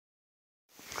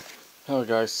Hello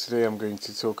guys, today I'm going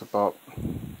to talk about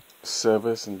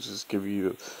servers and just give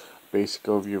you a basic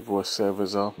overview of what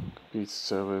servers are, computer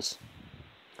servers.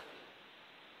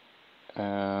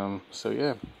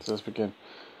 So let's begin.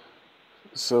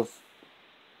 So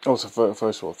also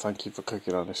first of all, thank you for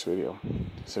clicking on this video.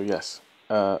 So yes,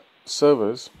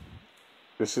 servers,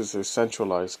 this is a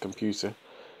centralized computer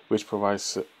which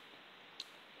provides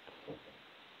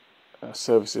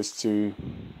services to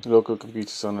local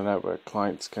computers on the network.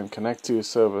 Clients can connect to a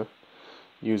server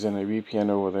using a VPN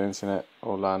over the internet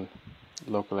or LAN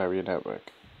local area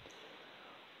network.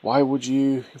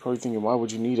 You're probably thinking, why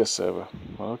would you need a server?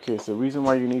 Well, okay, so the reason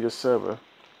why you need a server,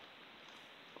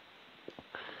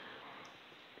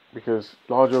 because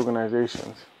large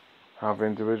organizations have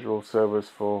individual servers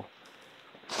for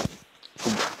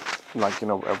you can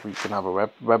have a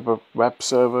web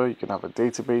server, you can have a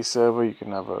database server, you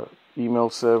can have a email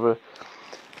server.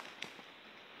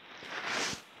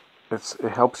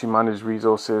 It helps you manage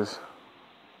resources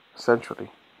centrally,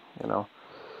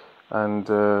 and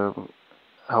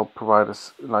help provide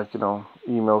us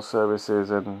email services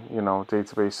and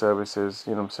database services,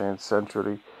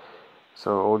 centrally,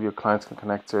 so all your clients can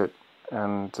connect to it,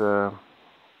 and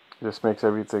this makes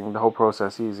the whole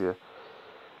process easier.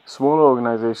 Smaller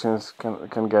organizations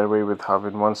can get away with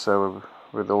having one server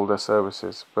with all their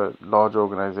services, but large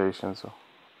organizations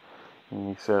you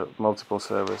need multiple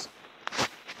servers.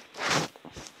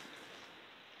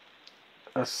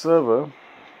 A server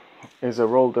is a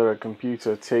role that a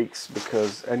computer takes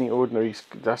because any ordinary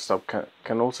desktop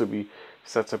can also be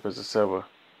set up as a server.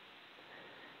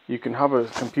 You can have a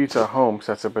computer at home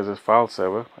set up as a file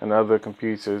server, and other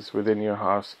computers within your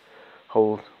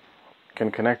household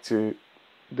can connect to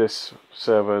this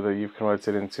server that you've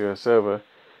converted into a server.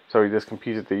 This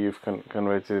computer that you've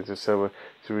converted into a server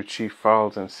to retrieve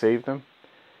files and save them.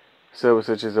 Servers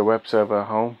such as a web server at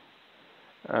home.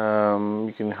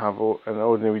 You can have an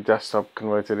ordinary desktop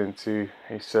converted into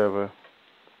a server.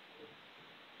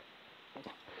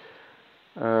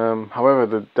 However,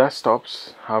 the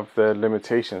desktops have their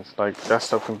limitations. Like,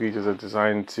 desktop computers are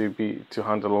designed to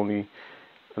handle only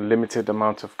a limited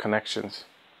amount of connections,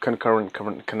 concurrent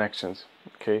connections.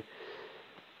 Okay,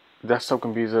 desktop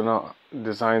computers are not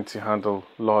designed to handle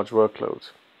large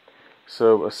workloads.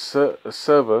 So a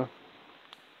server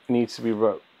needs to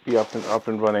be up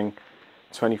and running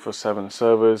 24/7.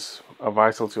 Servers are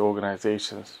vital to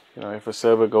organizations. If a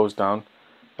server goes down,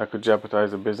 that could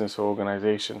jeopardize a business or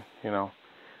organization.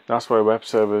 That's why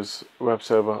that's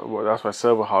why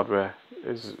server hardware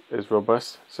is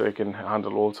robust, so it can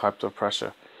handle all types of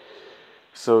pressure.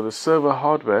 So the server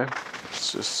hardware,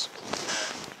 it's just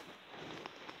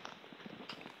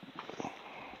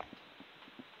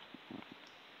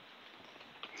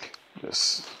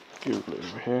Google it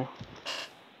over here.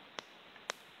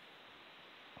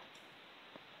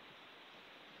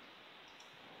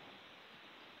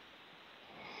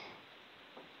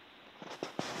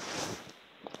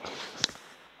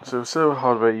 So server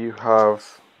hardware, you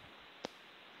have.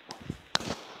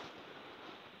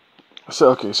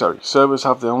 Servers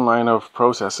have their own line of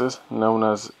processors known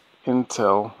as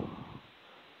Intel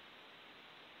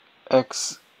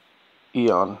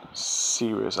Xeon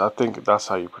series. I think that's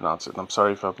how you pronounce it. I'm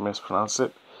sorry if I've mispronounced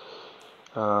it.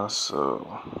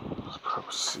 So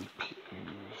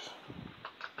CPUs.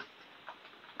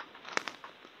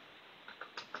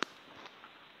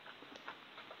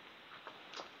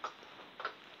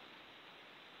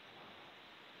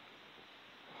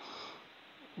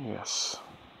 Yes.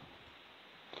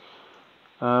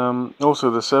 Also,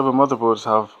 the server motherboards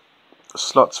have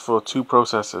slots for 2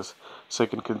 processors, so it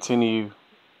can continue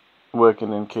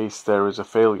working in case there is a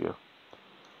failure.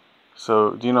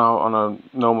 So, do you know how on a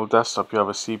normal desktop you have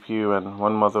a CPU and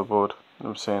one motherboard? You know what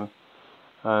I'm saying,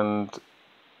 and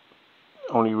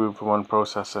only room for one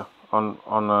processor. On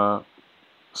a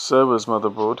server's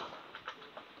motherboard.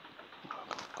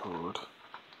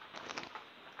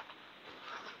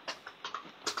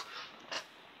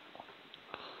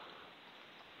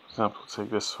 For example, take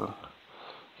this one.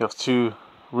 You have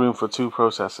room for 2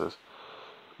 processors.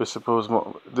 We suppose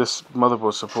this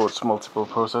motherboard supports multiple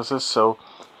processors, so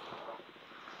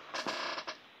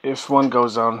if one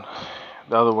goes down,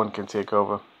 the other one can take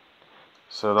over.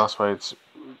 So that's why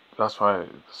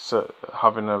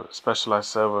having a specialized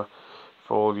server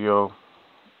for all your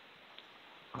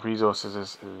resources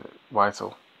is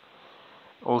vital.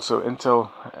 Also,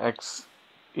 Intel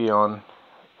Xeon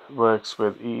works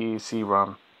with ECC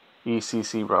RAM.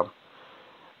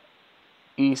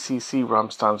 ECC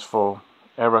RAM stands for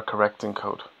error correcting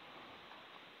code.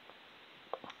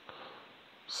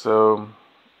 So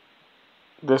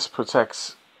this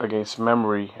protects against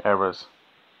memory errors.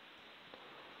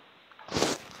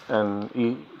 And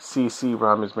ECC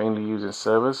RAM is mainly used in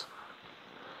servers.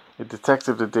 It detects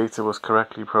if the data was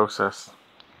correctly processed.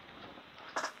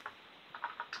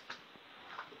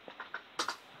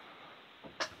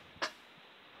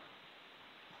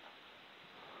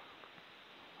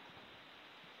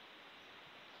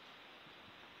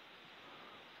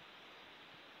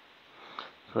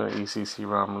 What ECC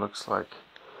RAM looks like.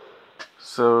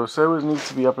 So servers need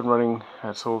to be up and running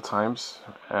at all times,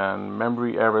 and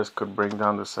memory errors could bring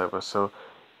down the server. So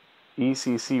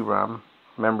ECC RAM,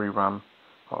 RAM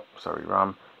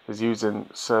is used in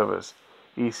servers.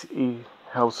 ECE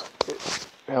helps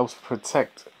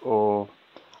protect or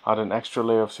add an extra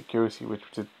layer of security which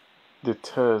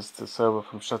deters the server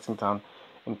from shutting down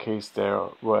in case there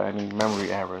were any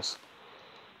memory errors.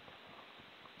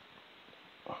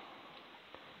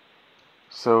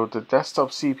 So the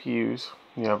desktop CPUs,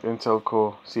 you have Intel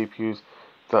Core CPUs.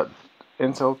 That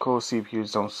Intel Core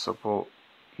CPUs don't support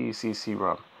ECC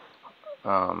RAM.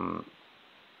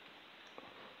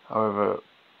 However,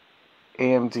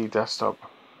 AMD desktop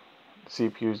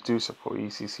CPUs do support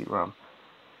ECC RAM.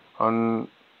 On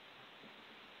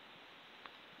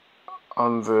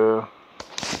the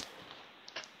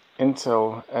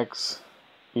Intel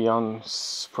Xeon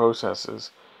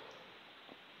processors,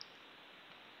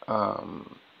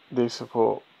 they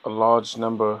support a large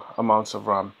amounts of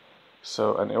RAM.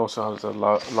 So, and it also has a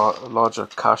larger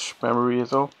cache memory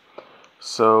as well.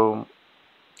 So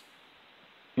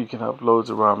you can have loads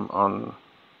of RAM on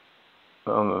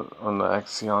the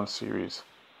Xeon series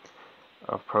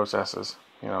of processors.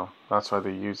 You know, that's why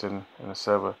they use in a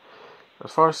server.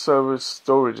 As far as server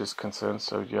storage is concerned,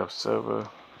 so you have server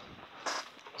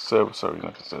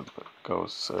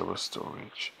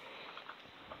storage.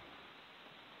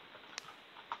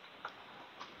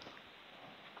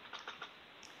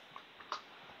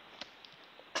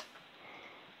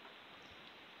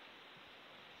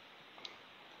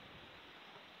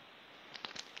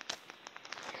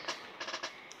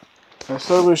 Now,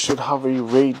 servers should have a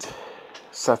RAID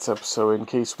setup, so in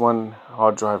case one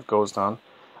hard drive goes down,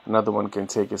 another one can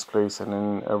take its place. And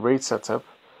in a RAID setup,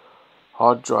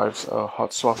 hard drives are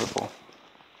hot swappable.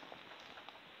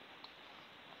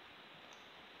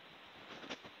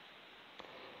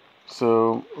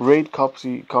 So RAID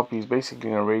copies basically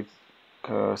in a RAID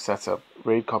setup.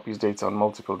 RAID copies data on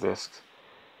multiple disks,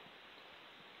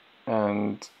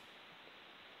 and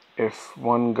if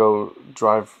one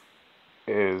drive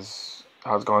has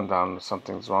gone down,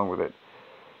 something's wrong with it,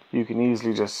 you can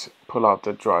easily just pull out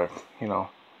the drive, you know,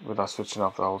 without switching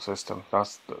off the whole system.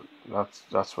 That's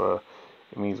what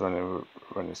it means when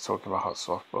it's talking about hot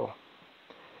swappable.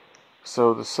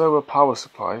 So the server power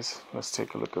supplies, let's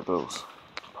take a look at those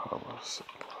power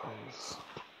supplies.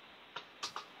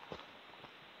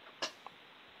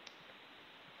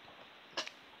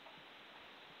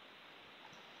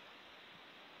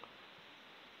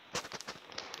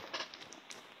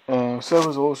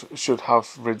 Servers also should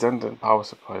have redundant power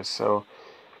supplies. So,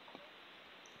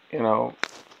 you know,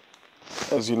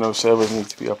 as you know, servers need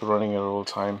to be up and running at all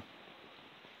time.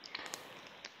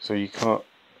 So you can't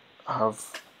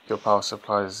have your power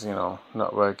supplies, you know,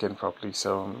 not working properly.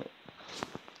 So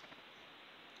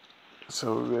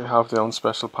they have their own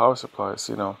special power supplies,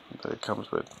 you know, that it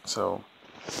comes with. So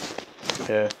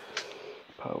yeah,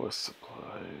 power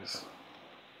supplies.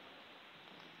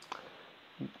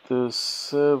 The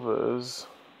servers,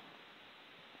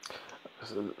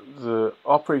 the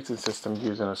operating system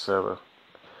used in a server.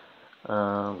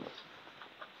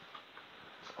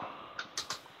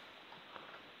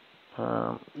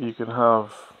 You can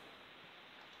have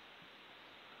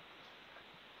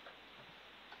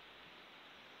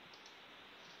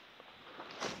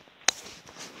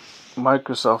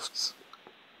Microsoft's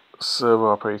server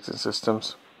operating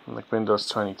systems like Windows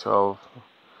 2012,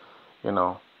 you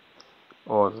know,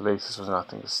 or the latest one I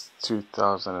think is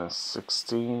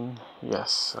 2016.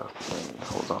 Yes,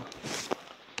 hold on.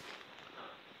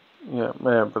 Yeah,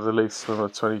 but the latest one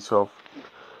was 2012.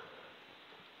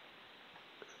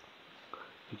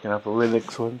 You can have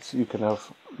Linux ones. You can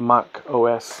have Mac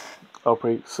OS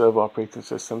server operating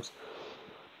systems.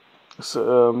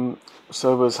 So,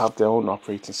 servers have their own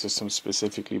operating systems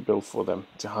specifically built for them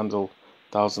to handle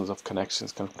thousands of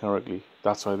connections concurrently.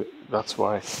 That's why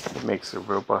it makes it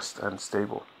robust and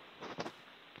stable.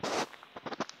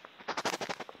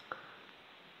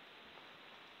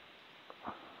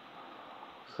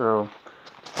 So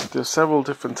there's several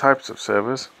different types of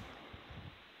servers.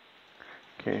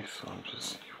 Okay, so I'm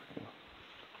just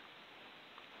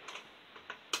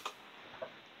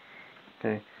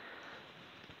okay.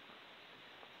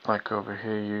 like over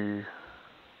here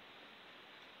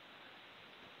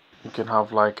you can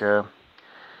have like a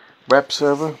web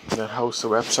server that hosts a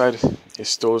website. It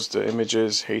stores the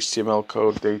images, HTML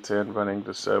code, data, and running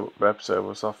the web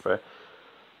server software,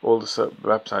 all the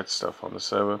website stuff on the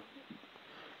server.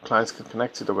 Clients can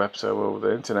connect to the web server over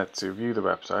the internet to view the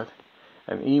website.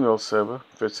 An email server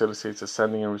facilitates the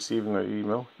sending and receiving of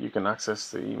email. You can access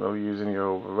the email using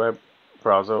your web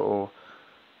browser or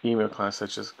email clients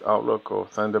such as Outlook or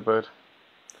Thunderbird,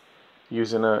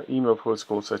 using an email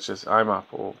protocol such as IMAP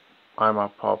or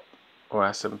IMAP-POP or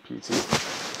SMPT.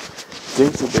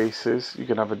 Databases, you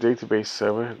can have a database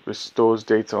server which stores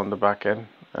data on the back end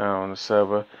on the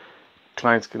server.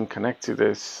 Clients can connect to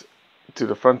this to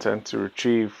the front end to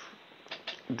retrieve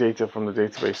data from the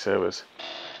database servers.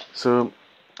 So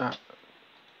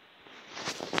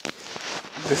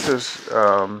this is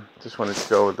just wanted to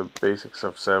go with the basics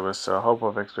of servers. So I hope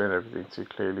I've explained everything to you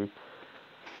clearly,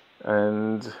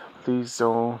 and please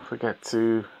don't forget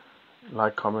to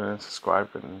like, comment, and subscribe,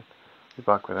 and be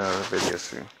back with another video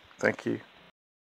soon. Thank you.